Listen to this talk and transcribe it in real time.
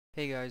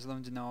Hey guys,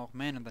 Lones and All,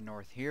 Man of the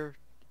North here.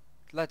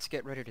 Let's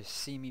get ready to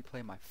see me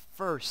play my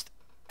first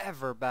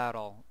ever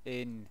battle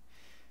in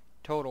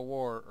Total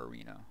War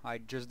Arena. I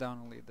just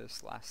downloaded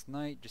this last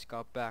night, just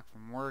got back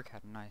from work,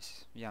 had a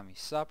nice yummy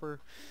supper.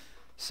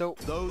 So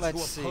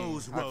let's see. Those who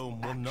oppose Rome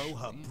will know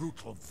her actually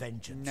brutal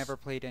vengeance. never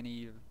played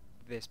any of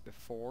this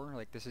before.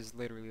 Like, this is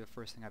literally the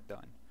first thing I've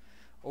done.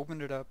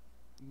 Opened it up,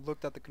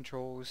 looked at the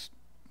controls,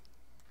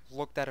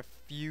 looked at a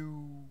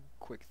few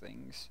quick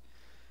things,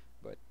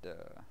 but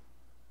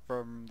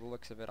from the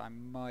looks of it, I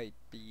might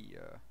be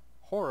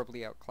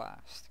horribly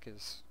outclassed,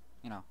 because,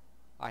 you know,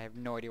 I have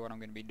no idea what I'm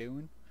going to be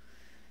doing.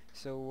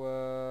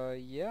 So,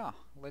 yeah,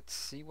 let's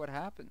see what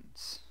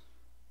happens.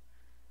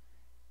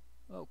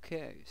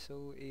 Okay,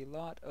 so a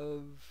lot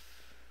of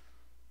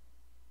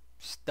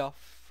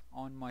stuff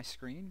on my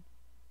screen.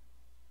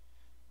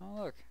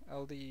 Oh look,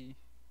 Elduin.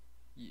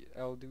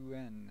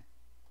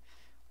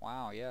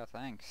 Wow, yeah,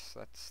 thanks.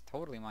 That's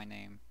totally my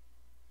name.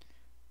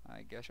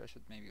 I guess I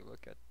should maybe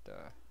look at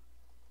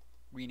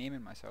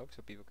renaming myself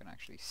so people can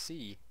actually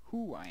see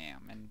who I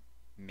am and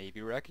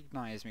maybe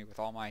recognize me with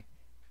all my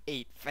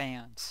 8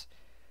 fans.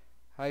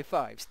 High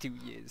fives to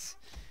yous.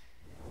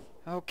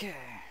 Okay,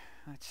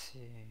 let's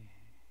see.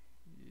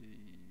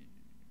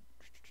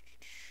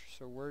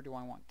 So where do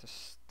I want to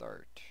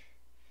start?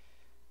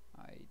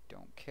 I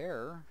don't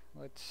care.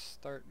 Let's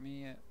start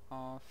me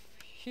off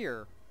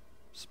here.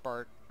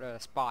 Spot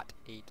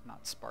 8,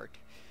 not Spart.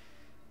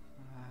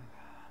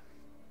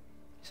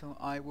 So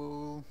I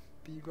will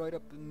be right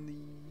up in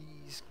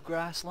these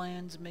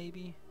grasslands,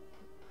 maybe.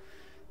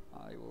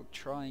 I will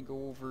try and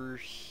go over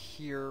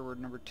here where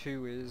number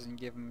 2 is and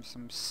give him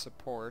some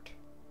support.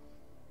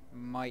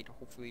 Might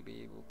hopefully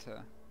be able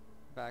to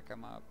back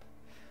him up.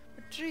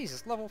 But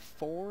Jesus, level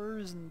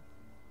 4s and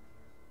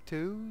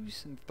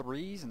 2s and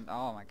 3s and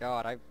oh my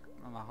god, I'm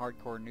a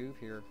hardcore noob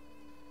here.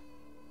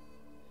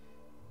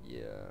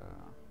 Yeah,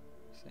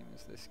 same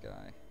as this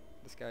guy.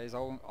 This guy is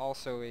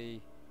also a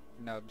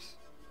nubs.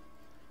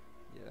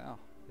 Yeah,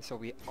 this will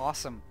be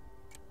awesome.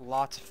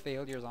 Lots of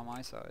failures on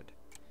my side.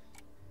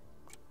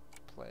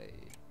 Play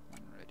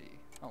when ready.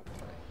 Oh,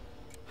 play.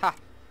 Ha!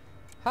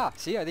 Ha!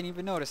 See, I didn't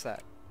even notice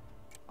that.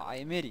 I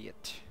am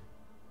idiot.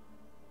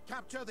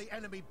 Capture the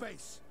enemy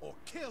base or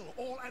kill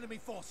all enemy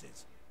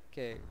forces.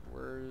 Okay,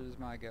 where's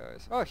my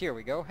guys? Oh, here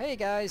we go. Hey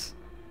guys!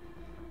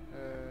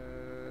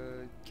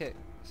 Okay,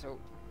 so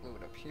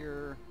load up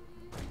here.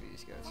 Bring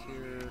these guys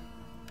here.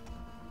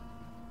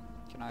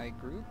 Can I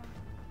group?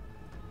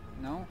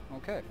 No?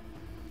 Okay.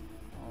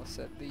 I'll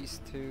set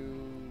these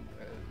 2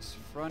 as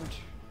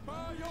front.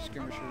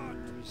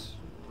 Skirmishers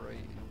right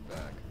and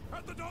back.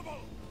 At the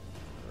double.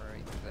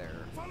 Right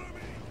there. Follow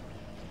me.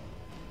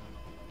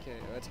 Okay,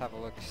 let's have a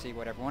look, see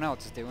what everyone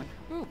else is doing.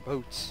 Ooh,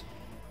 boots.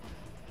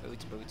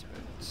 Boots, boots,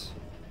 boots.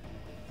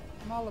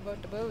 I'm all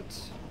about the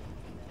boots.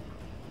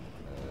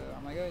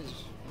 Are my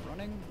guys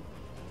running?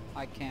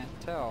 I can't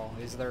tell.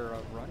 Is there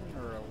a run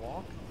or a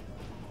walk?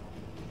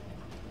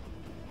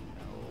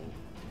 No.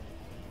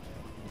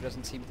 There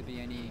doesn't seem to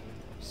be any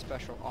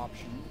special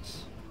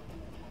options.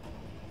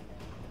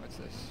 What's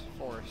this?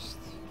 Forest.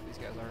 These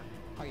guys are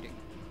hiding.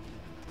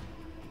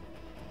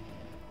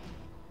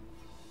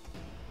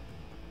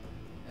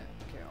 Yeah,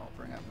 okay, I'll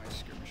bring out my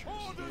skirmishers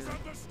Orders here.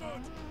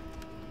 understood.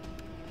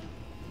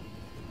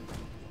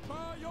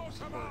 By your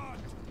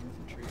command.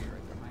 Infantry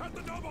right behind At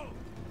the me. double.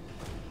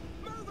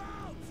 Move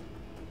out.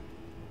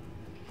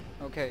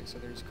 Okay, so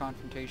there's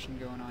confrontation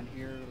going on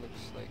here.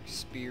 Looks like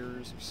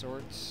spears of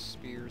sorts.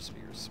 Spears,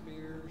 spears,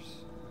 spears.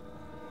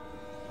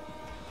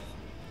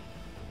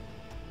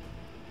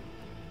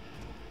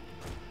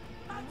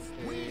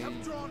 Okay. We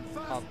have drawn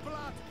first Hop,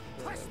 blood.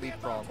 Press the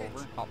leapfrog advantage.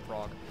 over. Hop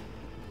frog.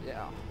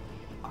 Yeah.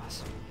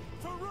 Awesome.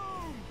 For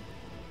Rome.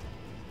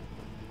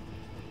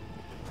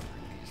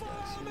 Bring these guys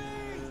Follow me.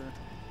 here.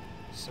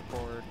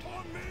 Support.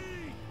 On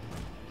me.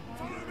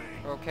 Follow me.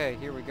 Okay,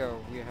 here we go.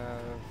 We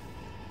have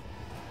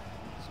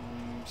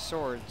some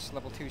swords,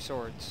 level 2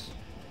 swords.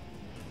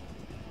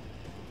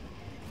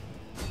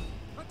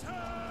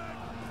 Attack.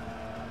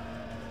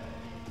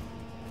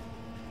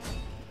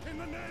 In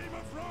the name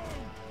of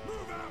Rome.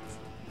 Move out.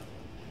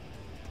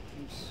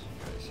 Oops,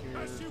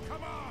 guys As here. you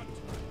command.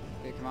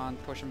 Okay, come on,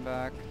 push them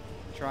back.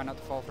 Try not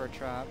to fall for a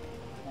trap.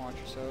 Watch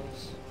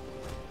yourselves.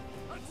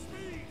 At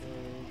speed.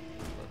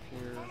 Okay, up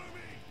here. Follow me.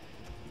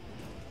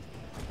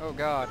 Oh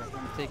god,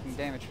 I'm taking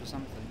damage for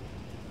something.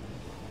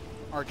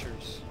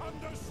 Archers,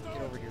 Understood.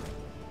 get over here.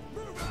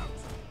 Move out.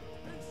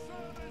 In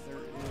service.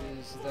 There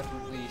is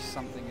definitely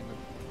something in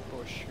the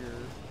bush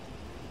here.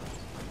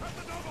 At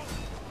the double.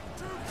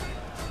 2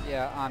 feet.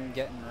 Yeah, I'm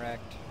getting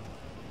wrecked.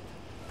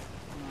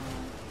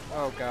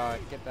 Oh god,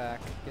 get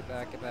back, get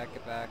back, get back,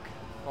 get back.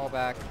 Fall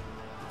back.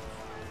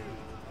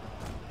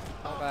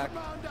 Fall back.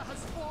 Commander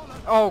has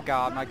fallen. Oh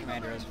god, my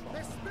commander has Their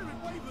fallen. spirit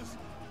wavers.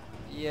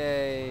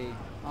 Yay,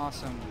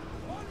 awesome.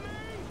 On me.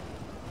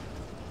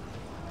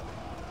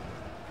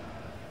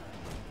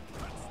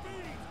 At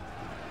speed.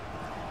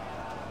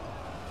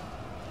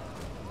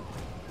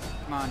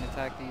 Come on,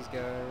 attack these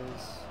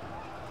guys.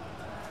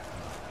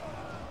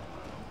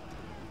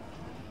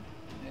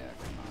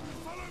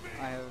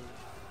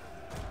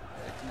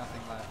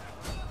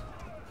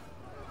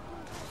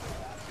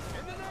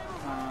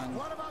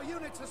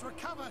 has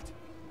recovered.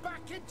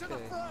 Back into the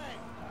Okay. fray.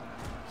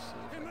 Let's see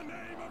if In I the can-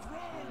 name of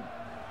Rome.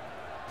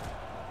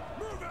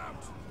 Move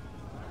out.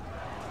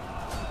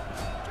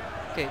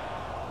 Okay.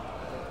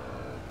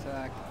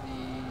 Attack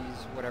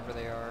these, whatever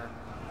they are.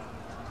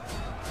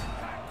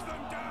 Hack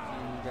them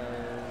down. You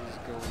guys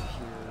go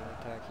here,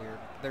 attack here.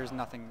 There's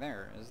nothing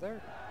there, is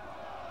there?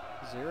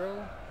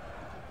 0?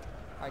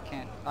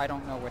 I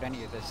don't know what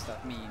any of this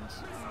stuff means.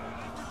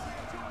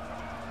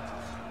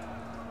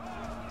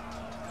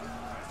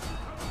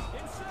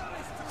 In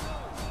service to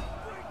Rome.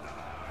 Bring the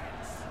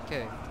lines.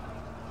 Okay,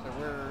 so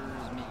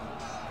where's me?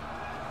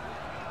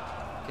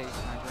 Okay,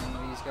 can I bring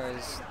these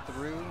guys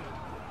through?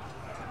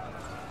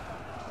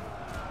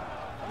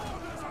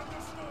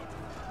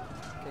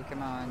 Okay,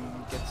 come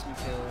on, get some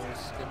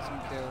kills, get some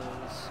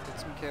kills, get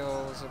some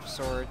kills of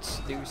sorts,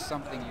 do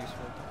something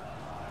useful.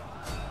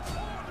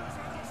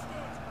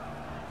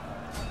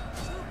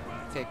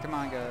 Okay, come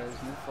on guys,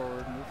 move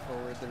forward,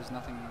 there's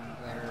nothing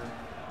there.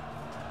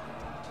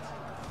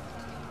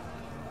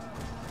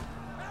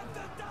 At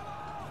the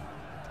double.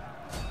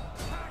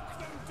 Hack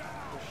them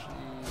down. Push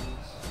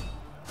these.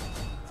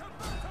 To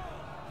battle.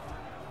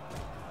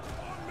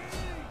 On me.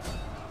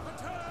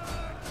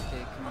 Attack.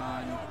 Okay, come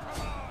on, Your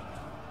command.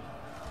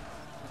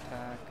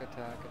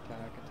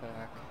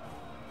 attack.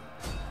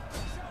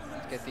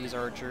 Let's get these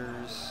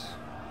archers.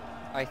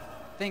 I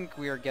think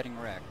we are getting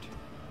wrecked.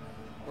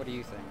 What do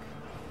you think?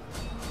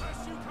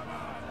 As you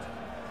command.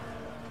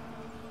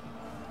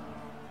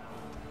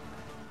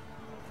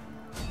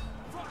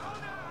 For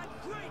honor and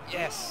great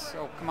Yes!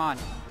 glory. Oh, come on.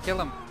 Kill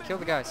him. Kill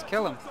the guys.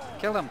 Kill him.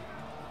 Kill him.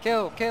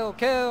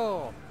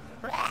 Kill!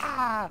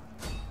 Rah!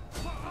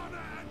 For honor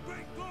and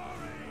great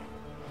glory.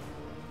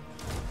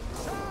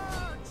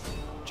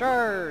 Charge.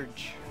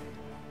 Charge!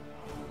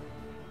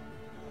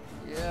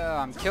 Yeah,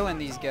 I'm killing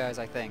these guys,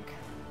 I think.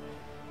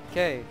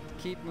 Okay,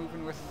 keep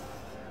moving with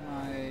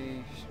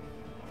my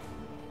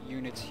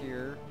units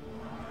here.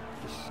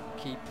 Just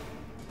keep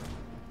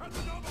At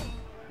the double.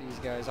 these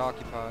guys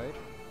occupied.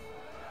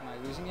 Am I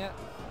losing yet?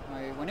 Am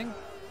I winning?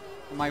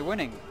 Am I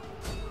winning? To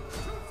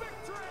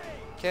victory.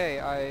 Okay,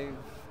 I've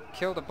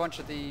killed a bunch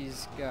of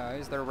these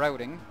guys. They're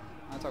routing.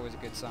 That's always a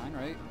good sign,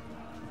 right?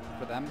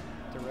 For them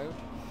to rout.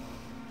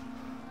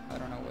 I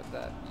don't know what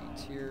that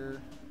means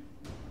here.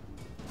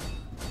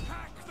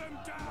 Hack them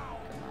down.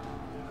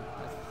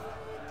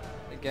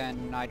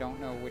 Again, I don't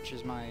know which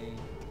is my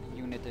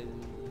unit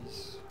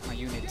is. My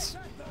units.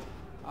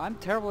 I'm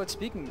terrible at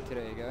speaking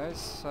today,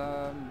 guys.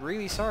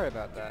 Really sorry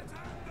about that.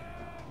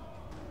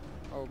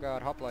 Oh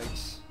god,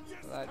 hoplites.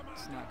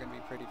 That's not gonna be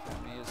pretty for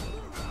me, is it?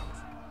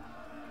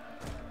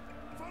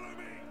 Follow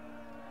me.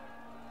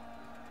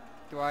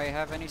 Do I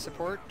have any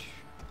support?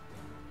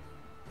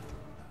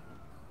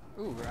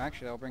 Ooh,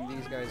 actually, I'll bring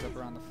these guys up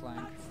around the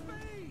flank.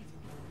 Speed.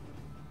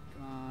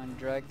 Come on,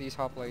 drag these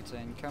hoplites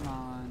in. Come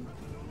on.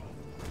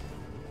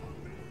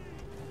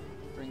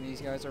 Bring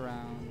these guys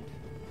around.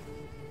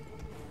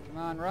 Come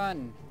on,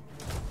 run!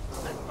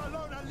 Let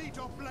Bologna lead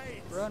your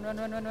blades.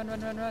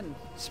 Run!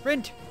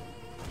 Sprint!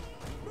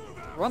 Move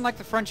out. Run like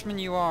the Frenchman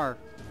you are!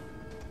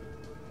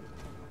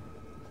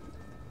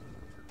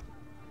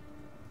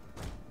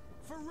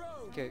 For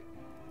Rome. Okay.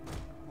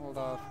 Hold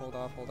off.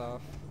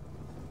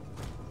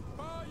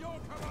 By your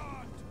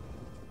command.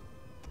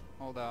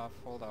 Hold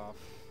off.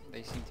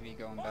 They seem to be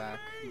going back.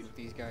 Move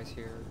these guys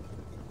here.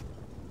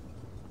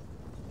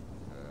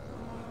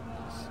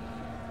 Let's see.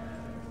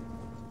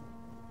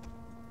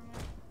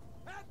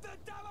 At the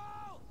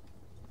double.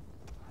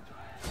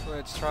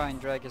 Let's try and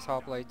drag his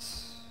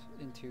hoplites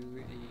into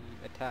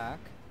a attack.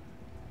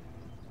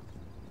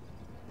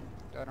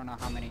 I don't know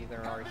how many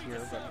there are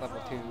here, but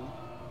level 2.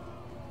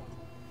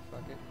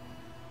 Fuck it.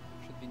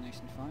 Should be nice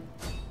and fun.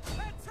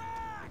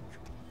 Attack.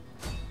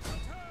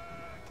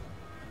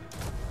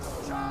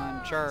 Come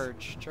on,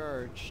 charge. To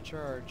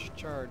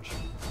victory.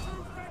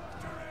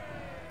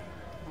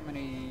 How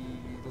many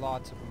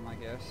lots of them, I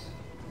guess?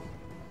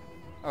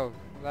 Oh,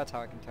 that's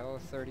how I can tell.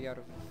 30 out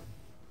of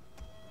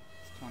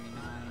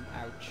 29.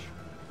 Ouch.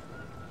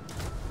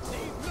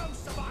 Leave no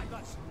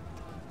survivors.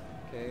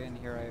 Okay, and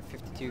here I have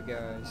 52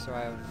 guys, so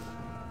I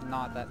have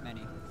not that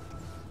many.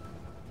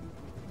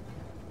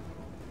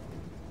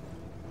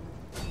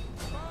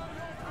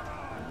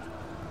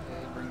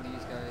 Okay, bring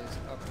these guys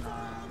up and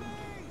around.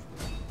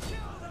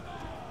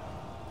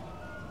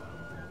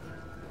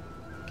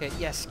 Okay,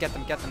 yes, get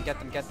them.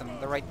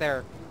 They're right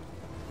there.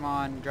 Come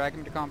on, drag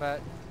them to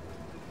combat.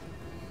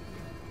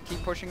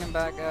 Keep pushing them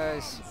back,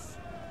 guys.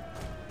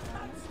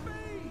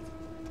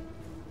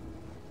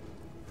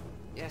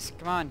 Yes,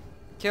 come on.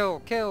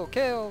 Kill.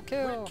 We're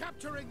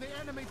capturing the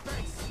enemy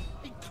base.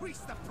 Increase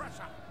the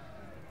pressure.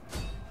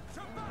 To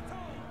battle.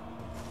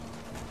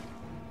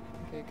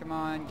 Okay, come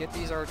on, get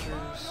these archers.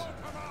 Your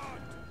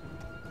command.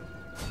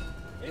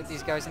 Get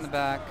these guys in the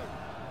back.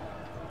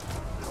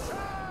 Charge.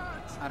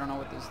 I don't know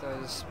what this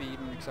does. Speed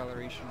and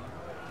acceleration.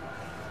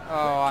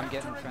 Oh, I'm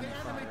getting friendly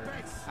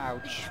fire.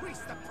 Ouch. Increase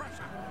the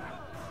pressure.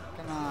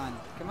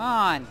 Come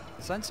on.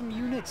 Send some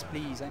units,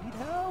 please. I need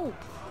help.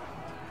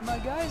 My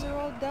guys are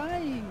all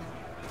dying.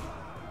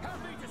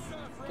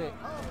 it.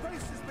 Our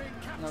base is being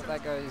captured. No,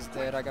 that guy's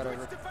dead. I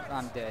gotta...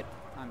 I'm dead.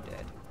 I'm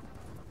dead.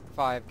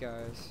 5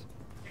 guys.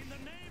 In the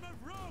name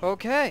of Rome.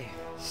 Okay,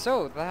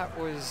 so that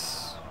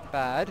was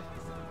bad.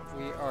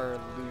 We are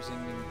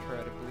losing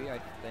incredibly, I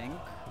think.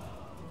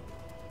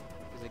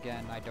 Because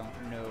again, I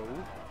don't know.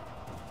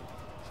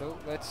 So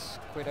let's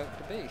quit out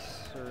the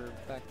base, or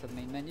back to the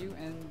main menu,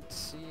 and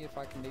see if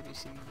I can maybe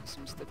see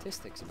some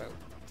statistics about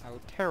how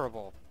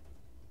terrible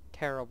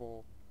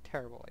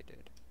I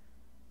did.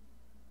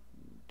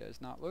 Does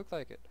not look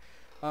like it.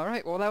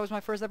 Alright, well that was my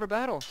first ever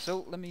battle,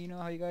 so let me know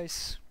how you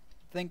guys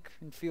think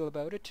and feel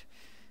about it,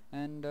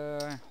 and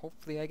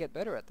hopefully I get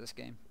better at this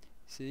game.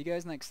 See you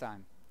guys next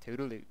time.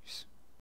 Toodaloos.